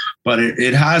market, but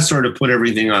it has sort of put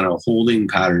everything on a holding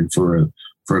pattern for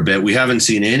a bit. We haven't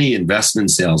seen any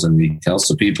investment sales in retail,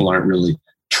 so people aren't really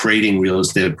trading real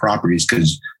estate properties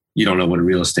because you don't know what a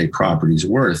real estate property is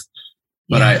worth.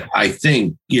 But I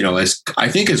think,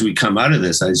 as we come out of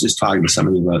this, I was just talking to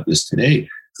somebody about this today.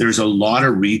 There's a lot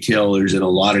of retailers and a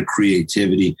lot of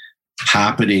creativity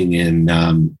happening in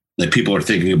that people are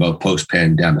thinking about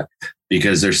post-pandemic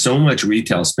because there's so much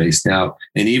retail space now.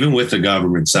 And even with the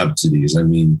government subsidies, I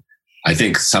mean, I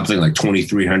think something like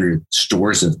 2,300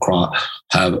 stores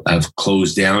have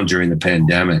closed down during the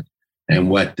pandemic. And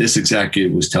what this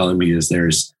executive was telling me is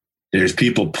there's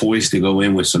people poised to go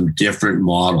in with some different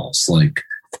models. Like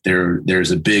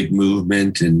there's a big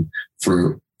movement and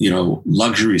for,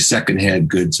 luxury secondhand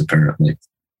goods, apparently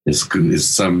is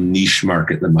some niche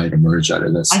market that might emerge out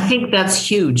of this. I think that's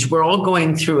huge. We're all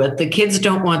going through it. The kids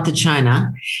don't want the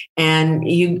China and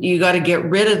you got to get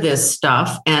rid of this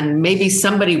stuff. And maybe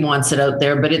somebody wants it out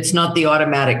there, but it's not the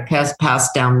automatic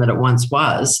pass down that it once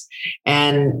was.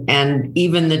 And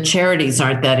even the charities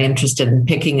aren't that interested in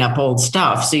picking up old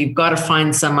stuff. So you've got to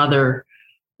find some other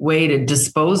way to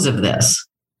dispose of this.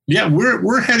 Yeah,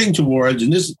 we're heading towards,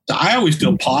 and this I always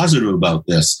feel positive about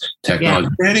this technology. Yeah.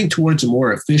 We're heading towards a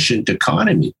more efficient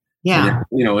economy. Yeah.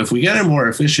 And, if we get a more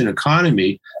efficient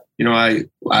economy,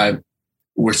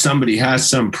 where somebody has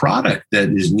some product that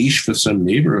is niche for some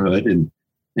neighborhood and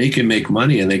they can make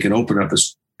money and they can open up a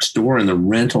store and the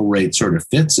rental rate sort of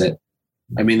fits it.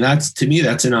 I mean, that's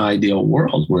an ideal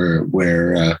world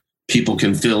where people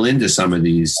can fill into some of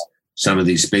these some of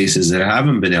these spaces that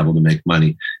haven't been able to make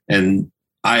money. And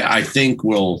I think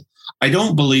I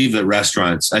don't believe that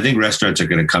I think restaurants are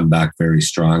going to come back very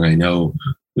strong. I know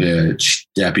the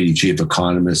deputy chief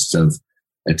economist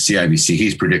at CIBC,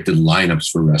 he's predicted lineups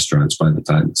for restaurants by the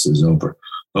time this is over.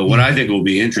 But what I think will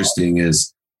be interesting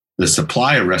is the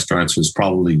supply of restaurants has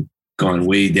probably gone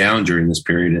way down during this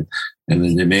period, and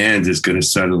the demand is going to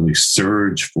suddenly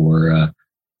surge for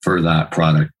that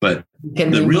product. But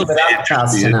the real but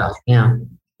the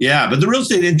real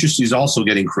estate industry is also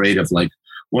getting creative. Like,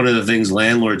 one of the things,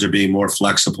 landlords are being more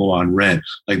flexible on rent.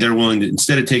 Like, they're willing to,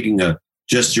 instead of taking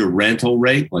just your rental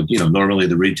rate, like, normally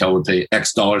the retail would pay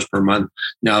X dollars per month.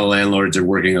 Now the landlords are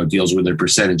working out deals with their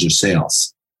percentage of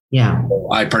sales. Yeah.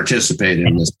 I participate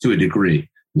in this to a degree,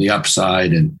 the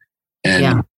upside. And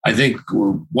I think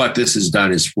what this has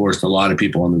done is forced a lot of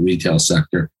people in the retail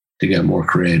sector to get more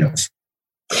creative.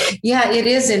 Yeah, it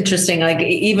is interesting. Like,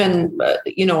 even,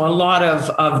 a lot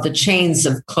of the chains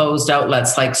have closed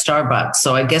outlets like Starbucks.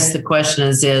 So I guess the question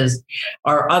is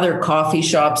are other coffee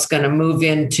shops going to move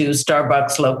into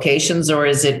Starbucks locations, or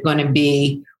is it going to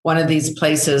be one of these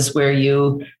places where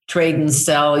you trade and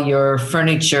sell your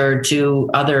furniture to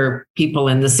other people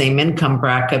in the same income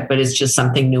bracket, but it's just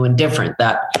something new and different,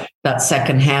 that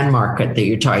secondhand market that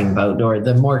you're talking about, or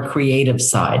the more creative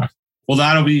side? Well,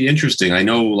 that'll be interesting. I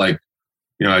know,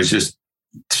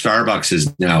 Starbucks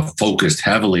is now focused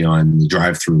heavily on the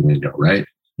drive-through window, right?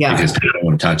 Yeah. Because they don't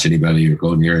want to touch anybody or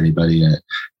go near anybody,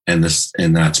 and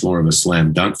that's more of a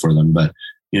slam dunk for them. But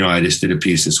I just did a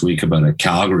piece this week about a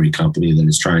Calgary company that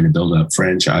is trying to build up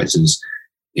franchises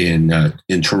in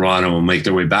Toronto and make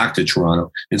their way back to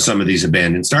Toronto in some of these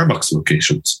abandoned Starbucks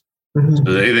locations. Mm-hmm. So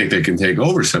they think they can take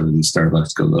over some of these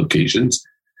Starbucks locations,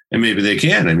 and maybe they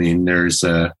can. I mean, there's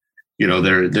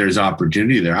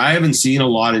opportunity there. I haven't seen a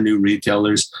lot of new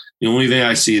retailers. The only thing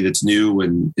I see that's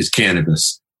new is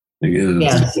cannabis.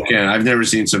 Yes. I've never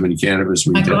seen so many cannabis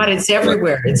retailers. My God, it's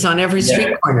everywhere. It's on every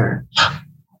street corner.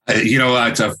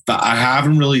 I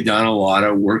haven't really done a lot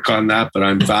of work on that, but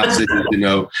I'm fascinated to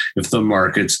know if the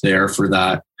market's there for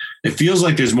that. It feels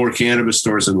like there's more cannabis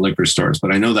stores than liquor stores,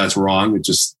 but I know that's wrong. It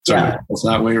just feels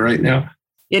that way right now.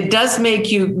 It does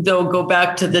make you, though, go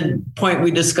back to the point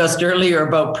we discussed earlier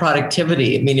about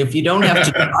productivity. I mean, if you don't have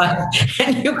to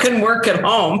and you can work at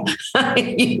home,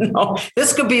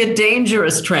 this could be a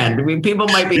dangerous trend. I mean, people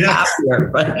might be happier,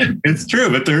 but it's true.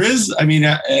 But there is,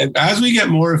 as we get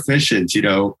more efficient,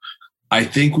 I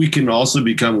think we can also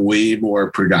become way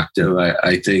more productive.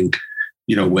 I think,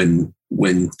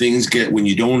 when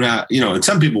you don't have, and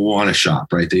some people want to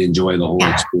shop, right? They enjoy the whole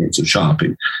experience of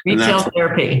shopping. Retail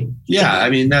therapy. Yeah.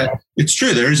 That it's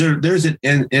true. There's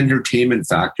an entertainment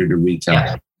factor to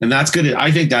retail. And I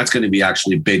think that's going to be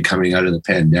actually big coming out of the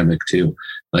pandemic too.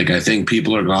 Like, I think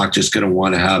people are not just going to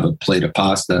want to have a plate of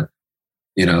pasta,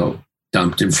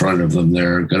 dumped in front of them.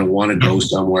 They're going to want to go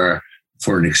somewhere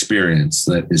for an experience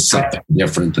that is something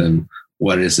different than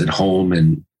what is at home.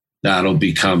 And that'll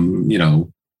become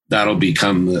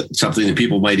something that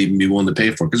people might even be willing to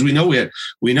pay for. Because we know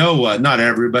not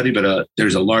everybody, but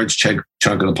there's a large chunk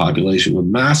of the population with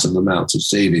massive amounts of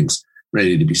savings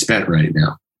ready to be spent right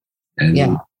now.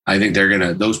 And I think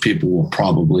those people will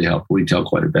probably help retail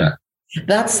quite a bit.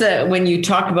 That's when you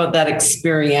talk about that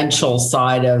experiential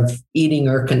side of eating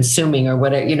or consuming or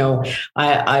whatever,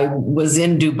 I was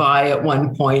in Dubai at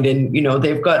one point, and,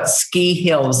 they've got ski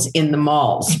hills in the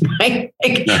malls, right?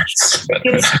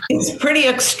 It's pretty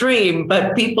extreme,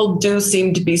 but people do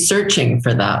seem to be searching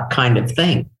for that kind of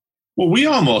thing. Well, we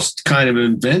almost kind of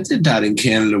invented that in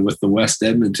Canada with the West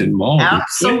Edmonton Mall.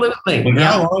 Absolutely. But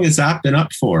how long has that been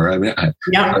up for? You're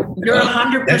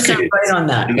 100% right on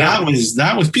that. And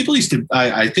that was people used to,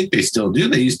 I think they still do.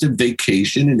 They used to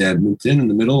vacation in Edmonton in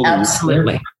the middle of the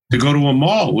winter to go to a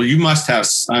mall. Well, you must have,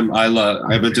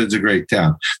 Edmonton's a great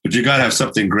town, but you got to have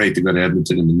something great to go to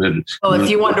Edmonton in the middle. Well, if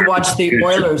you want to watch the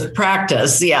Oilers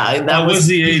practice, that was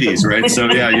the 80s, right? So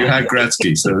you had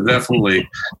Gretzky. So definitely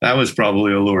that was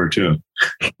probably a lure too.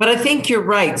 But I think you're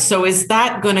right. So is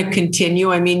that going to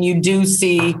continue? I mean, you do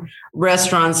see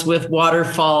restaurants with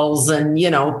waterfalls and,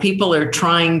 people are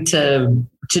trying to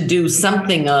do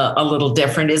something a little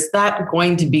different. Is that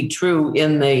going to be true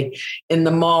in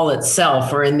the mall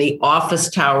itself or in the office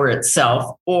tower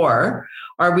itself? Or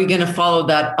are we going to follow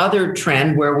that other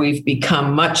trend where we've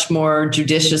become much more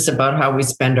judicious about how we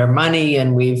spend our money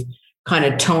and we've kind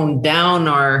of toned down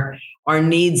our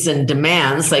needs and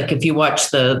demands? Like, if you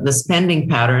watch the spending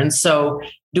patterns. So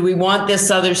do we want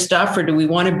this other stuff, or do we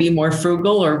want to be more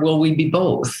frugal, or will we be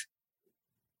both?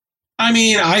 I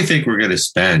mean, I think we're going to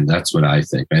spend. That's what I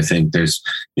think. I think there's,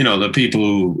 the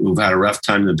people who've had a rough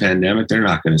time in the pandemic, they're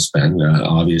not going to spend.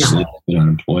 Obviously, they're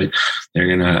unemployed. They're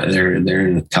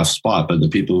in a tough spot. But the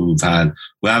people who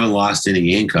haven't lost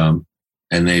any income,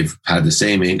 and they've had the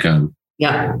same income,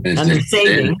 and they're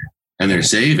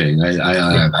saving.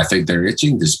 I think they're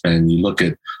itching to spend. You look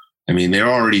at, they're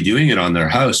already doing it on their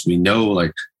house. We know,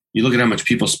 like, you look at how much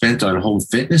people spent on home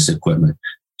fitness equipment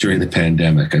during the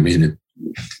pandemic.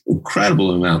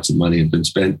 Incredible amounts of money have been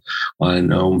spent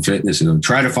on home fitness, and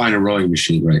try to find a rowing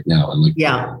machine right now. And it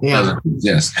doesn't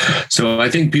exist. So I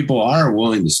think people are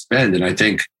willing to spend, and I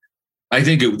think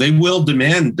they will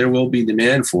demand. There will be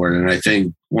demand for it, and I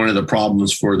think one of the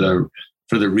problems for the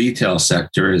retail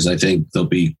sector is I think there'll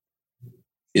be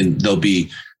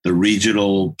the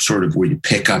regional sort of where you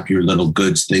pick up your little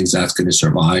goods things that's going to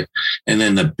survive, and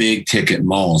then the big ticket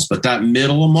malls. But that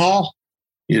middle mall,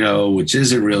 which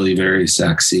isn't really very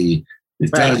sexy,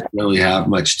 it doesn't really have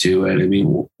much to it.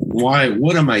 Why?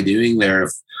 What am I doing there?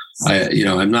 If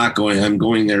I'm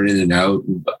going there in and out.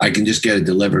 I can just get it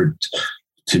delivered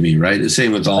to me, right? The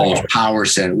same with all of power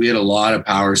center. We had a lot of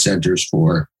power centers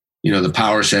for, the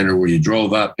power center where you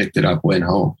drove up, picked it up, went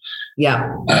home.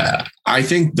 Yeah. I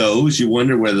think you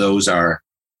wonder where those are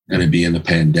going to be in the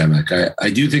pandemic. I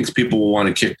do think people will want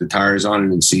to kick the tires on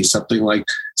it and see something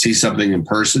in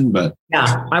person, but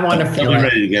I want to feel it.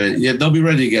 Ready to get it. Yeah, they'll be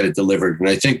ready to get it delivered. And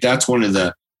I think that's one of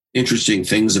the interesting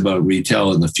things about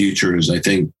retail in the future is I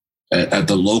think at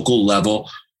the local level,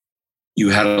 you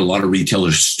had a lot of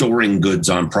retailers storing goods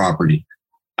on property.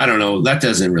 I don't know. That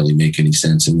doesn't really make any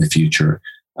sense in the future.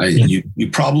 You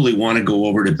probably want to go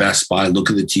over to Best Buy, look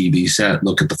at the TV set,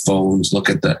 look at the phones, look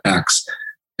at the X,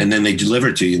 and then they deliver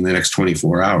it to you in the next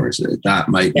 24 hours.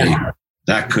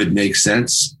 That could make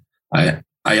sense. I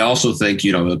also think,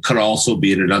 it could also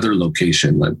be in another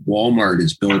location. Like Walmart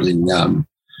is building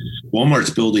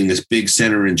this big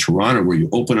center in Toronto where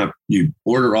you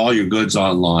order all your goods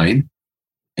online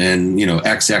and,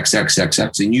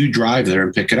 XXXXX, and you drive there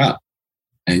and pick it up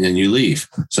and then you leave.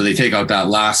 So they take out that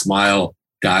last mile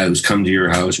guy who's come to your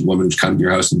house, woman who's come to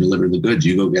your house and delivered the goods.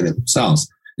 You go get it themselves.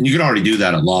 And you can already do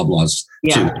that at Loblaws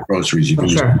too, with groceries. You can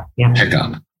just pick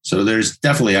up. So there's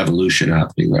definitely evolution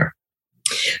happening there.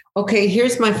 Okay,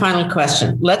 here's my final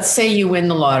question. Let's say you win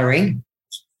the lottery,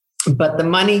 but the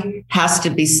money has to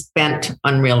be spent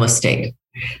on real estate.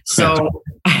 So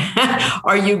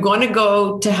are you going to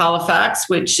go to Halifax,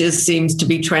 which seems to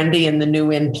be trendy and the new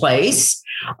in place?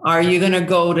 Are you going to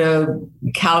go to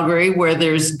Calgary where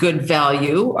there's good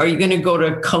value? Are you going to go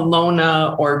to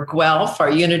Kelowna or Guelph? Are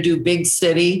you going to do big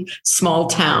city, small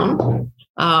town?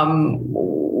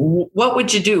 What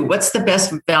would you do? What's the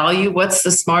best value? What's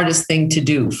the smartest thing to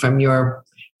do from your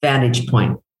vantage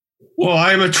point? Well,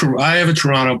 I have a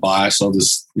Toronto bias. I'll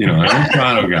just, I'm a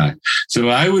Toronto guy. So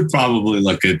I would probably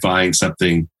look at buying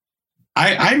something.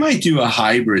 I might do a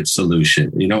hybrid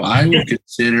solution. I would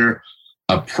consider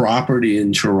a property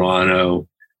in Toronto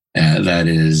that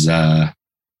is,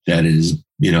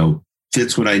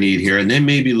 fits what I need here. And then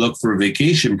maybe look for a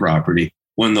vacation property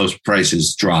when those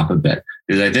prices drop a bit.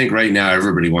 Because I think right now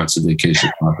everybody wants a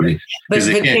vacation property. But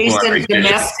vacation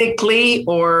domestically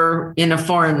or in a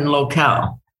foreign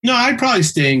locale? No, I'd probably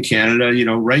stay in Canada.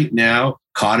 Right now,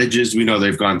 cottages, we know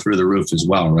they've gone through the roof as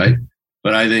well, right?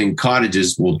 But I think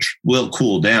cottages will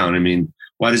cool down.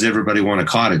 Why does everybody want a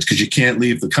cottage? Because you can't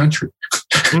leave the country.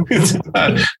 It's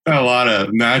a lot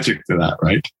of magic to that,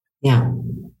 right? Yeah.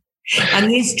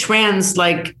 And these trends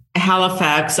like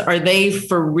Halifax, are they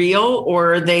for real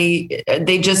or are they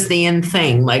just the in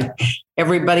thing? Like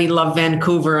everybody loved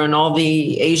Vancouver and all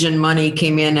the Asian money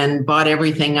came in and bought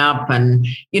everything up. And,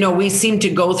 we seem to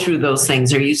go through those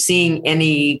things. Are you seeing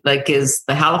any, is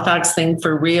the Halifax thing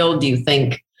for real? Do you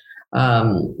think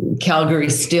Calgary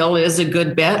still is a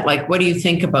good bet? What do you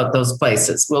think about those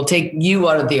places? We'll take you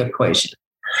out of the equation.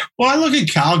 Well, I look at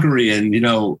Calgary and,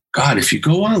 God, if you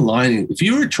go online, if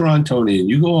you're a Torontonian,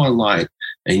 you go online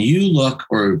and you look,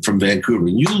 or from Vancouver,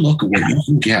 and you look at what you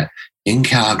can get in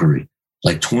Calgary,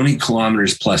 20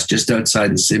 kilometers plus just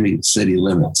outside the city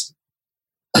limits.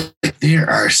 There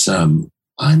are some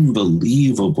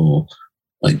unbelievable,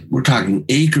 we're talking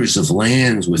acres of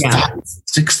lands with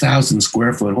 6,000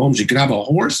 square foot homes. You could have a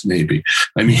horse, maybe.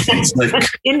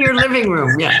 It's in your living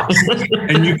room. Yeah.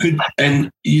 And you could,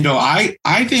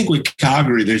 I think with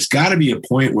Calgary, there's got to be a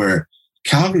point where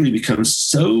Calgary becomes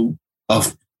so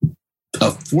affordable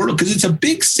because it's a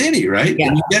big city, right? Yeah.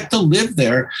 And you get to live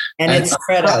there. And it's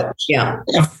spread out. Yeah.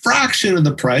 A fraction of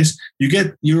the price.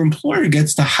 Your employer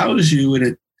gets to house you in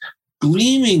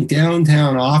gleaming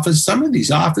downtown office. Some of these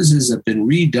offices have been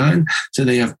redone, so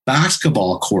they have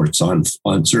basketball courts on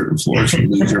certain floors for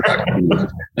leisure activities.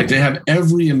 Like they have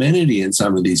every amenity in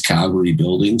some of these Calgary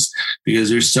buildings because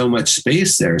there's so much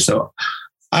space there. So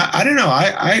I don't know.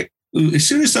 I as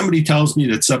soon as somebody tells me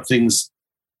that something's,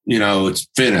 it's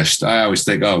finished, I always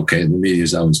think, oh, okay, the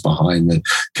media's always behind that.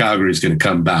 Calgary's going to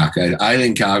come back. I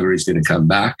think Calgary's going to come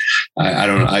back. I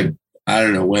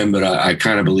don't know when, but I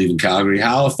kind of believe in Calgary.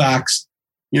 Halifax,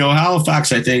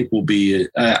 I think will be,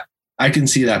 I can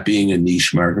see that being a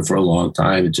niche market for a long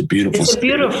time. It's a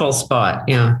beautiful spot.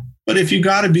 Yeah. But if you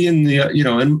got to be in the,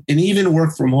 and even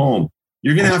work from home,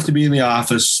 you're going to have to be in the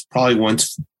office probably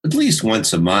at least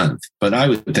once a month. But I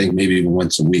would think maybe even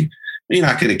once a week. You're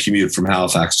not going to commute from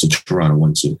Halifax to Toronto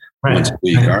once a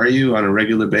week, are you, on a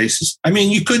regular basis? I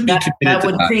mean, you could be committed to that. That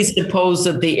would presuppose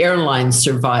that the airlines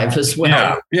survive as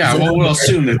well. Yeah. Well, we'll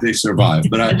assume that they survive,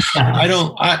 but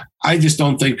I just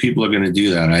don't think people are going to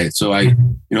do that.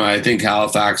 I think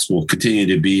Halifax will continue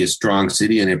to be a strong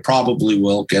city, and it probably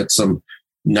will get some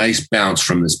nice bounce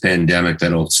from this pandemic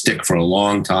that'll stick for a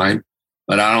long time.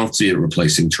 But I don't see it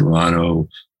replacing Toronto.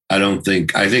 I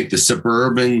think the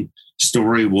suburban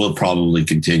story will probably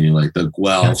continue, like the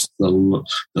Guelphs,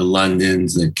 the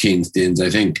Londons, the Kingstons. I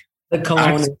think the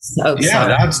Kelownas outside. Yeah,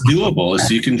 that's doable.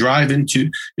 So you can drive if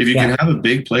you can have a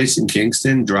big place in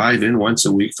Kingston, drive in once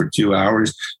a week for 2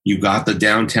 hours. You got the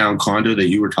downtown condo that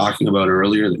you were talking about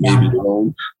earlier that maybe you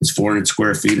own. It's 400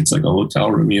 square feet. It's like a hotel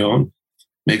room you own.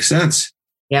 Makes sense.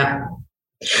 Yeah.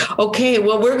 Okay,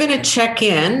 well, we're going to check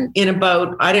in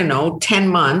about, 10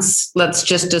 months. Let's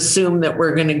just assume that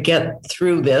we're going to get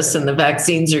through this and the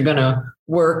vaccines are going to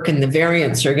work and the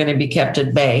variants are going to be kept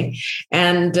at bay,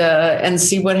 and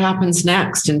see what happens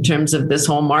next in terms of this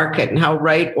whole market and how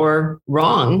right or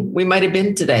wrong we might have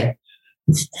been today.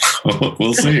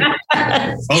 We'll see.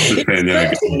 Thanks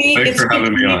for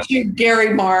having me on.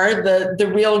 Gary Marr,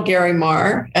 the real Gary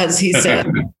Marr, as he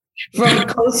said. From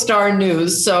CoStar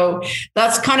News. So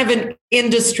that's kind of an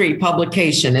industry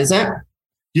publication, is it?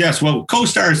 Yes. Well,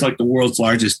 CoStar is like the world's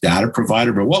largest data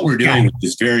provider, but what we're doing, which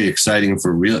is very exciting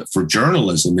for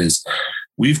journalism, is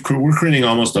we're creating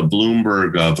almost a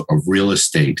Bloomberg of real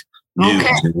estate news.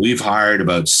 Okay. And we've hired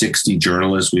about 60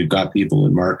 journalists. We've got people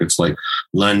in markets like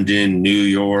London, New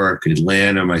York,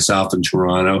 Atlanta, myself in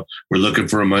Toronto. We're looking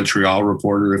for a Montreal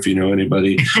reporter if you know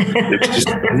anybody.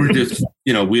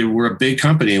 We're a big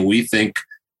company, and we think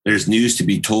there's news to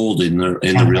be told in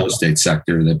the real estate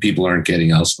sector that people aren't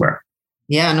getting elsewhere.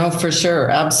 Yeah, no, for sure.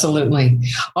 Absolutely.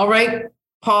 All right.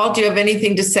 Paul, do you have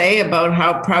anything to say about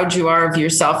how proud you are of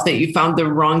yourself that you found the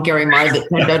wrong Gary Marr that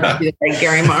turned out to be the right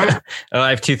Gary Marr? I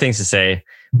have two things to say.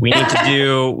 We need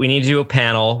to do a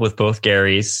panel with both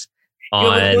Garys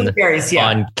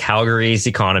on Calgary's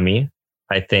economy.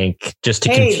 I think just to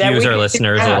confuse our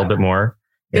listeners a little bit more.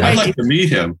 I'd like to meet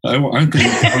him. I want to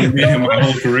meet him my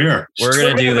whole career. We're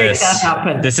going to do this.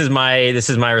 This is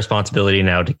my responsibility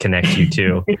now to connect you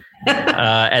two.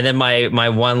 And then my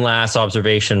one last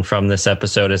observation from this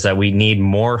episode is that we need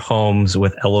more homes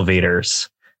with elevators.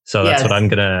 So that's what I'm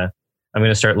gonna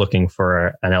start looking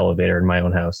for an elevator in my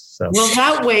own house. So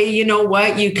that way, you know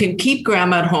what, you can keep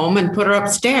grandma at home and put her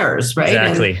upstairs, right?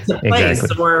 Exactly. And it's a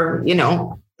place where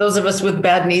those of us with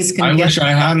bad knees can. I wish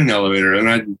I had an elevator,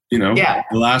 and the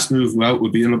last move out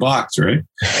would be in the box, right?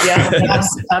 Yeah,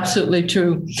 that's absolutely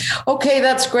true. Okay,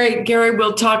 that's great, Gary.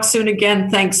 We'll talk soon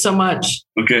again. Thanks so much.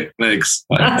 Okay, thanks.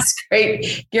 Bye. That's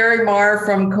great, Gary Marr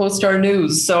from CoStar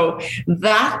News. So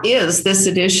that is this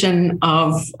edition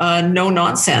of No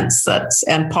Nonsense.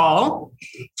 And Paul,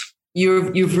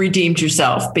 you've redeemed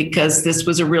yourself because this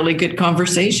was a really good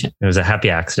conversation. It was a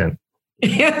happy accident.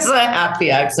 It's a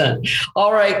happy accent.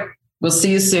 All right. We'll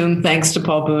see you soon. Thanks to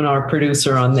Paul Boone, our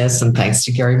producer on this, and thanks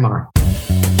to Gary Marr.